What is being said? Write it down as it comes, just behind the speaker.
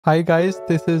Hi guys,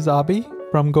 this is Abhi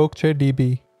from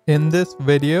Gokcedb. In this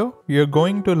video, you're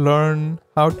going to learn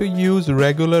how to use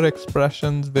regular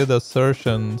expressions with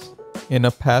assertions in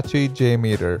Apache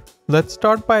JMeter. Let's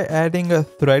start by adding a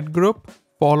thread group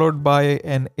followed by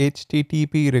an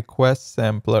HTTP request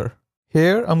sampler.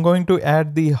 Here, I'm going to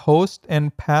add the host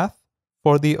and path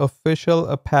for the official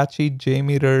Apache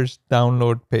JMeter's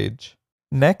download page.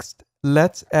 Next,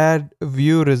 let's add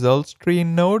view results tree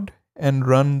node and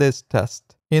run this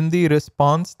test. In the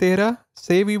response data,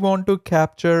 say we want to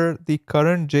capture the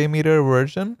current JMeter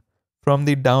version from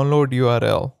the download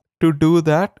URL. To do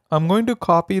that, I'm going to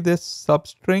copy this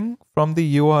substring from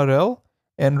the URL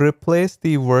and replace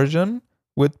the version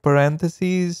with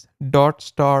parentheses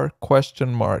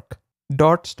 $question mark.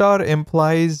 $*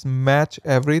 implies match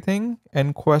everything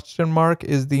and question mark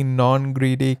is the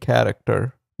non-greedy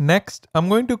character. Next, I'm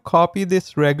going to copy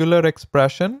this regular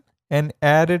expression and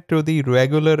add it to the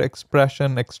regular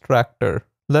expression extractor.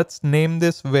 Let's name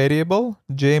this variable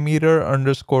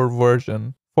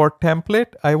JMeter_version. For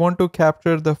template, I want to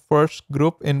capture the first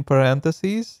group in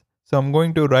parentheses, so I'm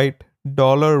going to write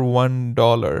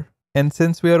 $1. And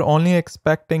since we are only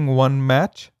expecting one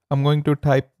match, I'm going to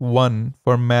type 1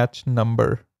 for match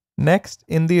number. Next,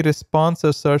 in the response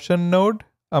assertion node,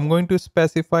 I'm going to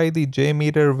specify the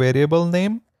JMeter variable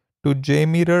name to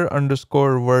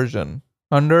JMeter_version.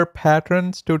 Under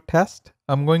patterns to test,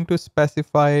 I'm going to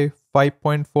specify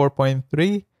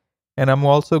 5.4.3 and I'm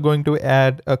also going to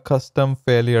add a custom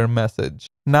failure message.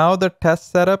 Now the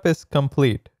test setup is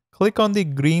complete. Click on the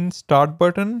green start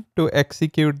button to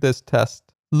execute this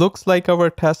test. Looks like our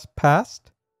test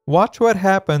passed. Watch what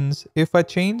happens if I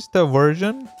change the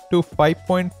version to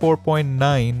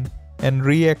 5.4.9 and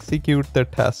re-execute the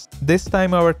test. This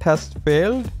time our test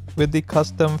failed with the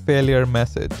custom failure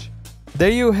message. There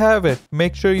you have it.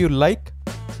 Make sure you like,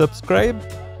 subscribe,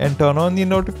 and turn on the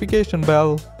notification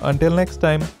bell. Until next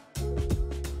time.